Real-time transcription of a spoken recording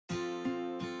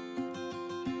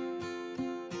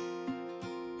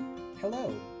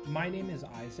Hello, my name is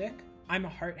Isaac. I'm a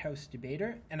Heart House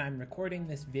debater, and I'm recording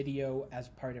this video as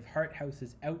part of Heart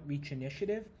House's outreach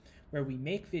initiative, where we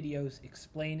make videos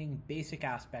explaining basic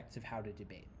aspects of how to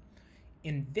debate.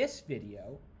 In this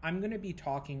video, I'm going to be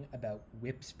talking about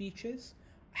whip speeches,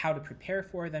 how to prepare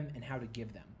for them, and how to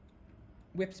give them.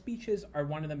 Whip speeches are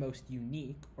one of the most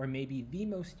unique, or maybe the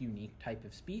most unique type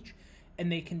of speech,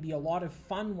 and they can be a lot of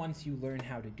fun once you learn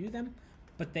how to do them,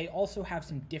 but they also have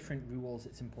some different rules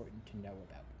it's important to know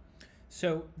about.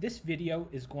 So this video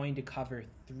is going to cover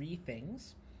three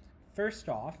things. First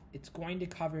off, it's going to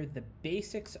cover the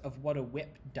basics of what a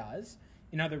whip does.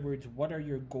 In other words, what are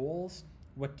your goals?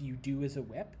 What do you do as a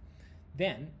whip?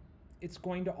 Then it's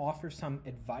going to offer some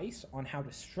advice on how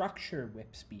to structure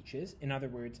whip speeches. In other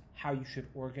words, how you should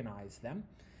organize them.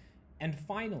 And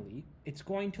finally, it's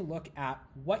going to look at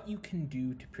what you can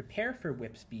do to prepare for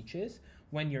whip speeches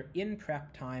when you're in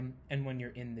prep time and when you're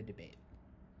in the debate.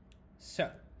 So,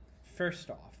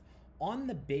 first off, on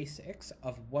the basics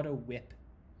of what a whip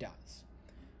does.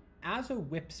 As a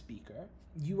whip speaker,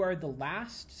 you are the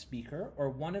last speaker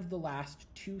or one of the last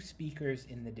two speakers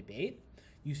in the debate.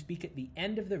 You speak at the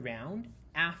end of the round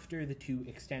after the two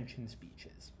extension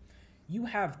speeches. You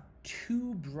have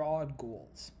two broad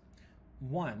goals.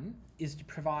 One is to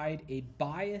provide a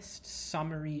biased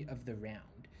summary of the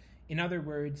round. In other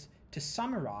words, to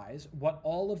summarize what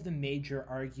all of the major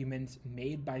arguments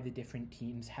made by the different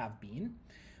teams have been,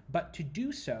 but to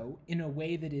do so in a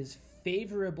way that is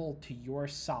favorable to your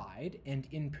side and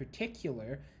in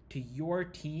particular to your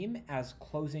team as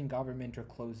closing government or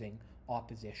closing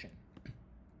opposition.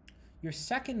 Your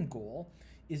second goal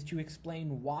is to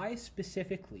explain why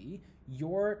specifically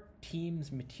your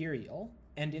team's material,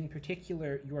 and in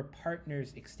particular your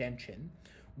partner's extension,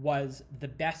 was the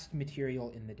best material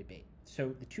in the debate.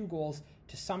 So the two goals: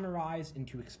 to summarize and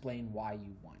to explain why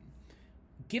you won.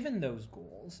 Given those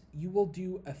goals, you will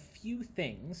do a few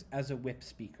things as a whip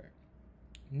speaker.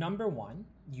 Number one,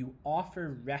 you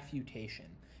offer refutation,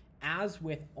 as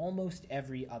with almost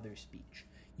every other speech.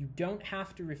 You don't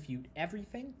have to refute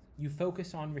everything. You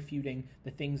focus on refuting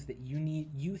the things that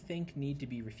you think need to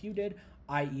be refuted,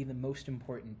 i.e. the most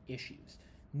important issues.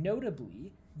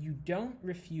 Notably, you don't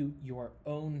refute your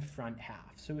own front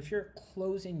half. So if you're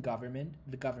closing government,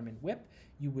 the government whip,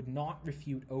 you would not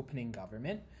refute opening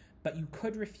government, but you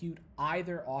could refute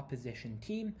either opposition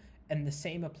team, and the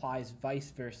same applies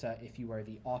vice versa if you are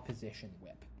the opposition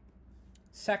whip.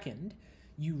 Second,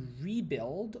 you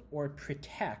rebuild or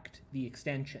protect the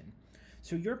extension.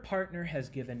 So your partner has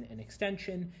given an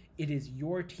extension. It is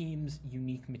your team's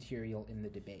unique material in the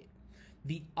debate.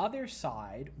 The other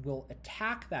side will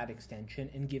attack that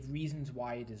extension and give reasons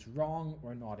why it is wrong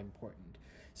or not important.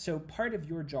 So part of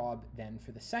your job then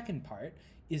for the second part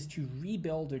is to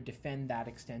rebuild or defend that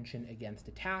extension against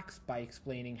attacks by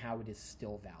explaining how it is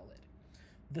still valid.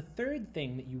 The third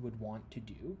thing that you would want to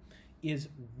do is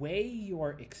weigh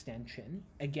your extension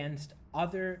against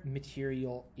other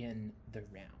material in the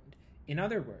round. In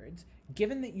other words,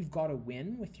 given that you've got a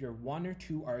win with your one or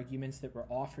two arguments that were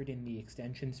offered in the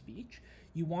extension speech,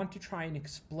 you want to try and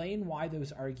explain why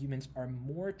those arguments are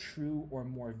more true or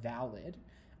more valid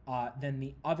than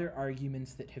the other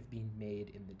arguments that have been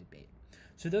made in the debate.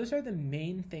 So those are the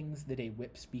main things that a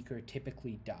whip speaker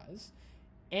typically does.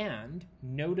 And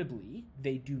notably,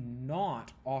 they do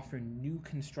not offer new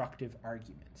constructive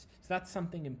arguments. So that's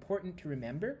something important to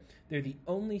remember. They're the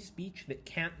only speech that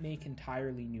can't make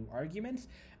entirely new arguments,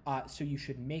 so you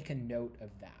should make a note of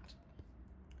that.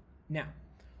 Now,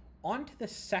 on to the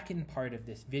second part of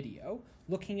this video,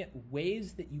 looking at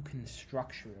ways that you can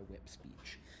structure a whip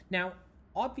speech. Now,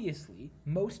 obviously,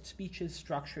 most speeches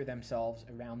structure themselves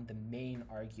around the main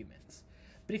arguments.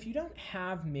 But if you don't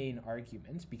have main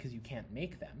arguments because you can't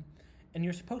make them, and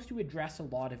you're supposed to address a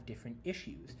lot of different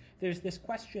issues, there's this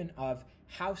question of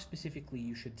how specifically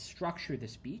you should structure the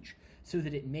speech so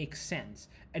that it makes sense,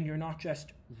 and you're not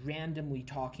just randomly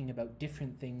talking about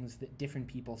different things that different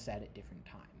people said at different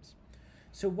times.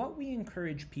 So what we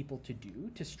encourage people to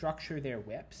do to structure their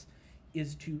whips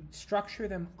is to structure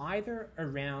them either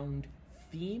around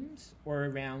themes or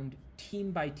around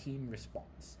team-by-team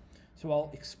response. So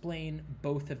I'll explain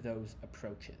both of those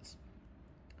approaches.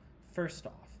 First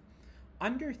off,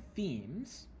 under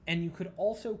themes, and you could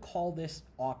also call this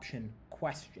option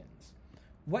questions,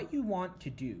 what you want to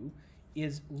do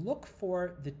is look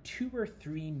for the 2 or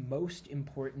 3 most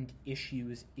important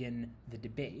issues in the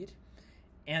debate,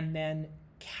 and then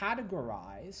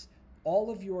categorize all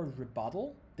of your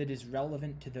rebuttal that is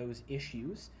relevant to those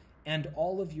issues and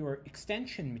all of your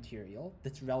extension material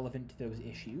that's relevant to those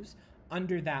issues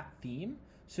under that theme,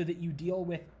 so that you deal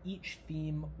with each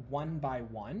theme one by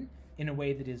one in a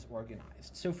way that is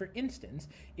organized. So for instance,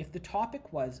 if the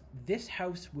topic was this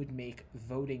house would make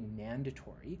voting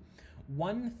mandatory,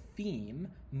 one theme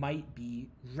might be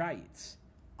rights,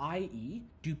 i.e.,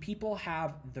 do people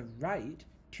have the right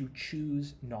to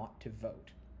choose not to vote?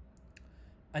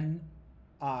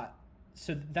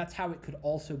 So that's how it could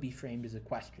also be framed as a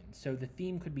question. So the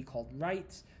theme could be called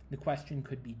rights. The question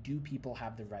could be, do people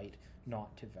have the right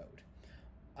not to vote?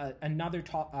 Another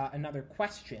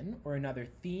question or another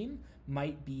theme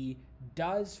might be,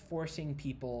 does forcing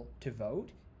people to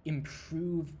vote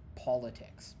improve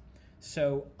politics?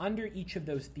 So under each of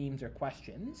those themes or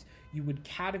questions, you would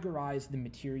categorize the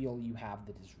material you have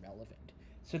that is relevant.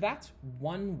 So that's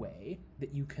one way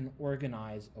that you can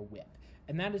organize a whip.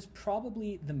 And that is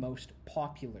probably the most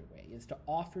popular way, is to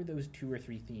offer those 2 or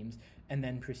 3 themes and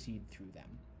then proceed through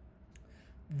them.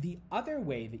 The other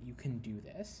way that you can do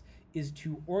this is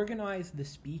to organize the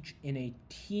speech in a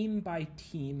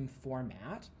team-by-team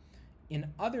format.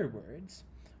 In other words,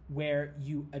 where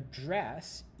you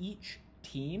address each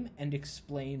team and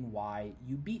explain why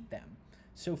you beat them.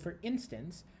 So for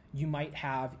instance, you might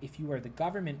have, if you are the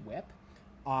government whip,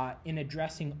 in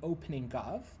addressing opening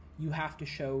gov, you have to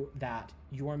show that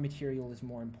your material is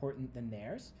more important than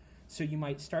theirs. So you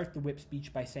might start the whip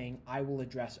speech by saying, I will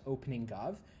address opening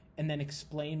gov, and then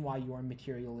explain why your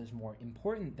material is more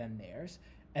important than theirs,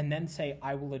 and then say,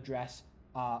 I will address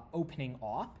opening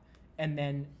op, and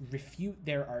then refute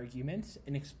their arguments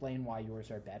and explain why yours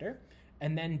are better,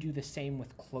 and then do the same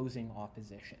with closing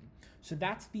opposition. So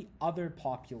that's the other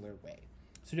popular way.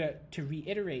 So to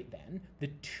reiterate then, the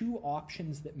 2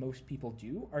 options that most people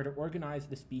do are to organize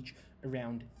the speech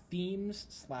around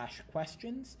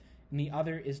themes/questions, and the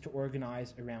other is to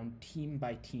organize around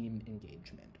team-by-team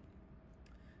engagement.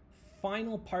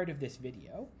 Final part of this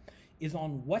video is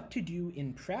on what to do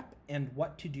in prep and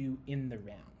what to do in the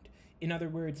round. In other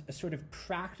words, a sort of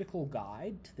practical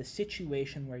guide to the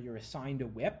situation where you're assigned a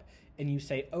whip and you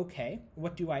say, okay,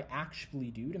 what do I actually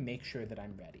do to make sure that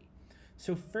I'm ready?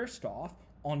 So first off,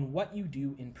 on what you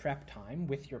do in prep time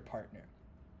with your partner.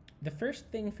 The first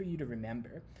thing for you to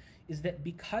remember is that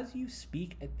because you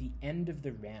speak at the end of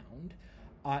the round,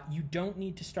 you don't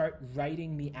need to start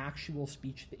writing the actual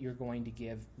speech that you're going to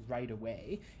give right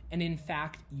away. And in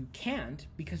fact, you can't,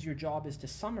 because your job is to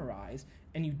summarize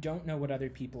and you don't know what other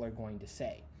people are going to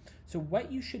say. So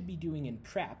what you should be doing in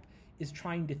prep is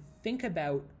trying to think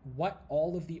about what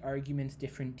all of the arguments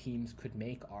different teams could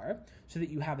make are, so that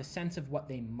you have a sense of what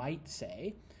they might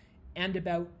say, and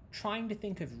about trying to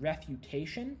think of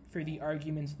refutation for the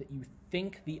arguments that you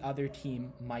think the other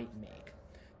team might make.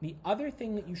 The other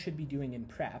thing that you should be doing in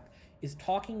prep is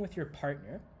talking with your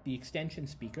partner, the extension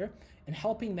speaker, and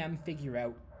helping them figure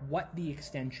out what the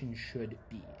extension should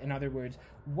be. In other words,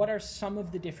 what are some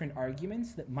of the different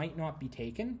arguments that might not be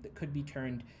taken that could be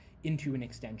turned into an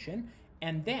extension,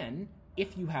 and then,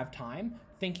 if you have time,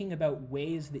 thinking about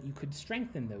ways that you could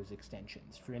strengthen those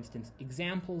extensions. For instance,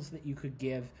 examples that you could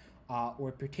give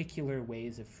or particular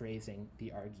ways of phrasing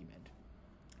the argument.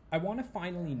 I want to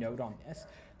finally note on this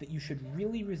that you should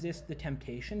really resist the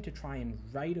temptation to try and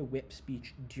write a whip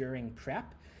speech during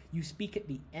prep. You speak at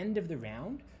the end of the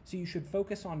round, so you should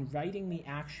focus on writing the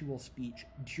actual speech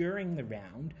during the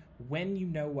round when you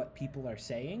know what people are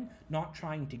saying, not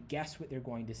trying to guess what they're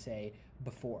going to say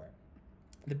before.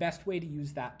 The best way to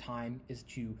use that time is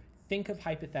to think of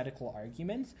hypothetical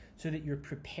arguments so that you're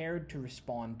prepared to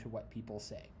respond to what people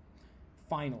say.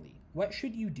 Finally, what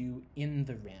should you do in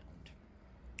the round?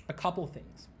 A couple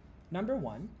things. Number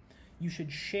one, you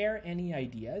should share any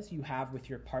ideas you have with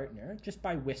your partner just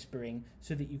by whispering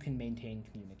so that you can maintain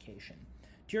communication.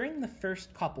 During the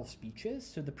first couple speeches,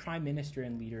 so the Prime Minister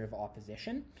and Leader of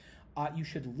Opposition, you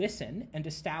should listen and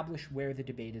establish where the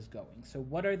debate is going. So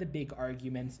what are the big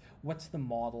arguments? What's the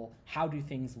model? How do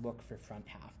things look for front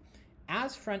half?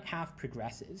 As front half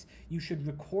progresses, you should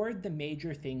record the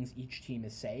major things each team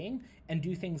is saying and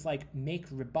do things like make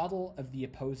rebuttal of the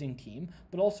opposing team,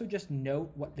 but also just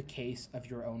note what the case of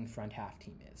your own front half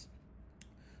team is.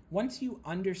 Once you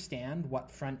understand what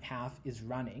front half is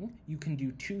running, you can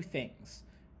do 2 things.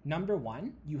 Number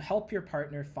one, you help your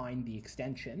partner find the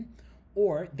extension,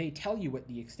 or they tell you what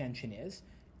the extension is,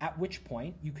 at which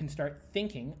point you can start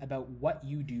thinking about what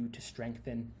you do to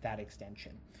strengthen that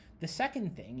extension. The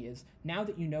second thing is, now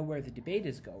that you know where the debate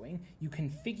is going, you can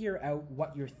figure out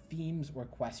what your themes or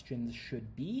questions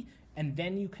should be, and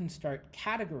then you can start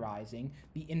categorizing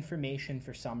the information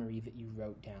for summary that you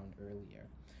wrote down earlier.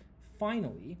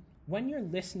 Finally, when you're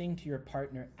listening to your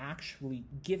partner actually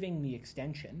giving the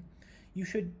extension, you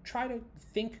should try to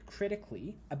think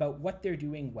critically about what they're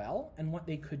doing well and what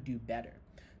they could do better.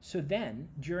 So then,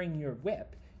 during your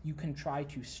whip, you can try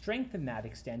to strengthen that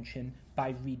extension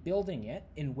by rebuilding it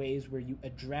in ways where you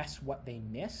address what they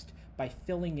missed by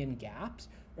filling in gaps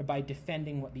or by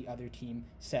defending what the other team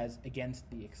says against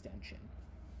the extension.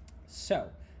 So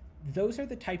those are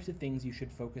the types of things you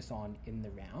should focus on in the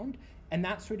round, and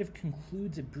that sort of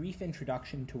concludes a brief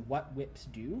introduction to what whips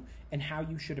do and how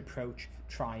you should approach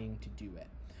trying to do it.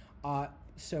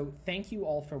 So thank you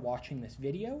all for watching this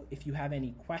video. If you have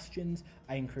any questions,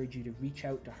 I encourage you to reach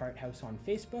out to Heart House on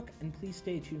Facebook, and please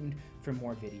stay tuned for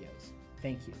more videos.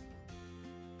 Thank you.